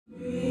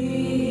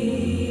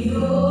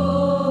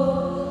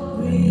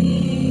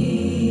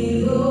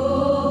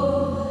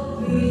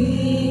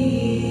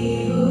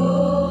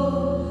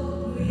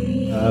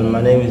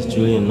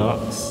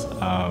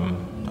Julianknxx.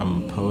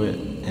 I'm a poet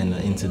and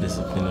an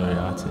interdisciplinary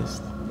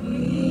artist.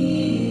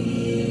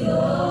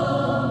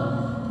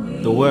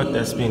 The work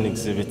that's being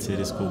exhibited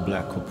is called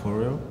Black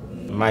Corporeal.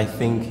 My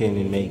thinking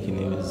in making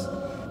it was,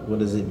 what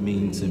does it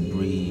mean to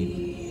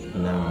breathe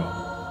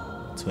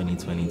now,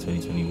 2020,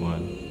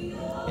 2021,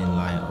 in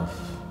light of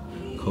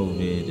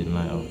COVID, in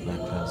light of Black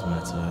Lives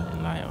Matter,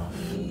 in light of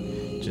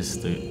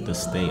just the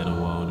state of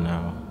the world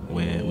now,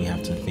 where we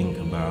have to think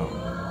about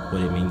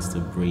what it means to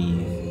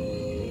breathe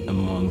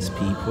amongst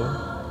people,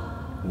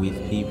 with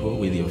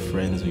your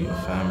friends, with your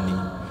family.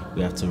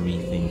 We have to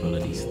rethink all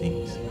of these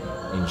things.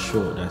 In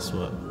short, that's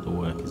what the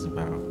work is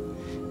about.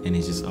 And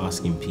it's just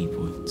asking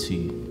people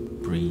to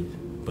breathe,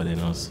 but then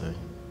also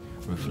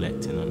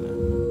reflecting on that.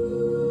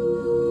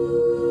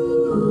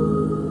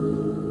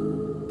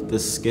 The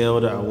scale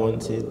that I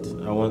wanted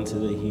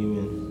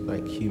a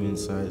human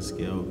size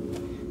scale.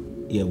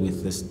 Yeah,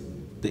 with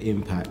the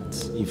impact,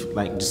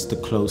 just the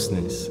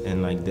closeness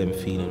and like them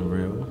feeling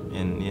real.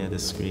 And yeah, the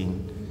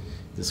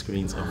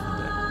screens offer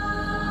that.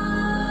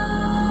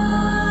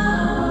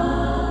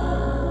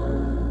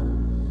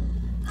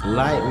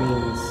 Light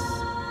means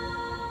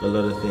a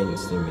lot of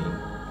things to me.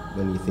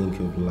 When you think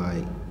of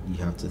light, you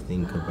have to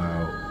think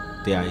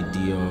about the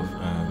idea of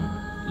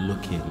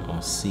looking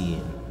or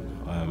seeing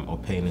or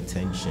paying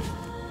attention.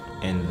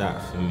 And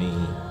that for me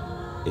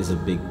is a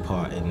big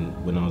part in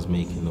when I was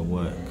making the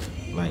work.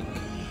 Like,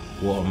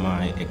 what am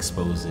I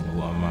exposing?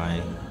 What am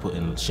I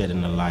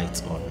shedding the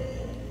light on?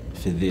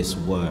 For this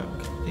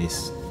work,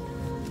 is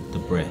the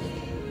breath.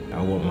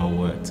 I want my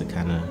work to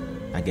kind of,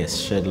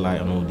 shed light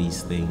on all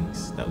these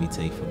things that we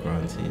take for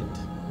granted,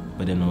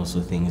 but then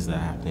also things that are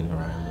happening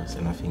around us.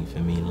 And I think for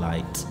me,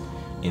 light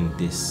in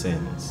this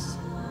sense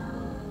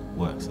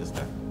works as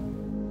that.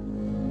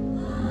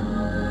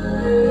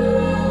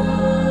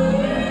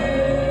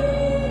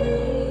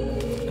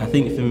 I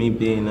think for me,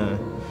 being a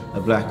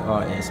black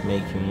artist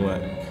making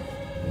work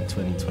in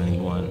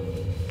 2021,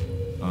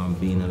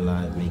 being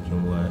alive,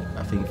 making work,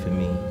 I think for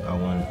me, I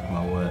want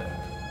my work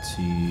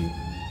to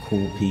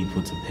call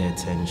people to pay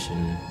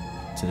attention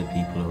to the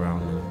people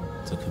around them,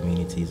 to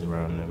communities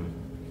around them.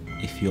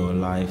 If you're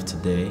alive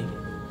today,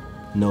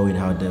 knowing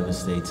how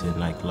devastating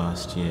like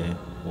last year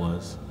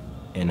was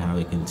and how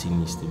it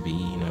continues to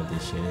be,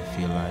 this year, if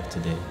you're alive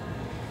today,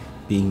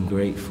 being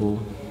grateful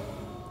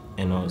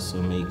and also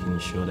making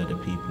sure that the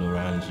people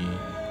around you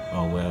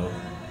are well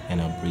and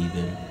are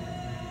breathing,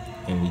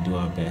 and we do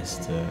our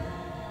best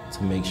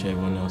to make sure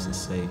everyone else is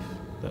safe,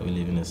 that we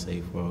live in a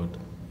safe world.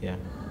 Yeah,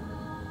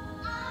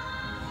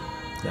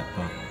 that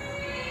part.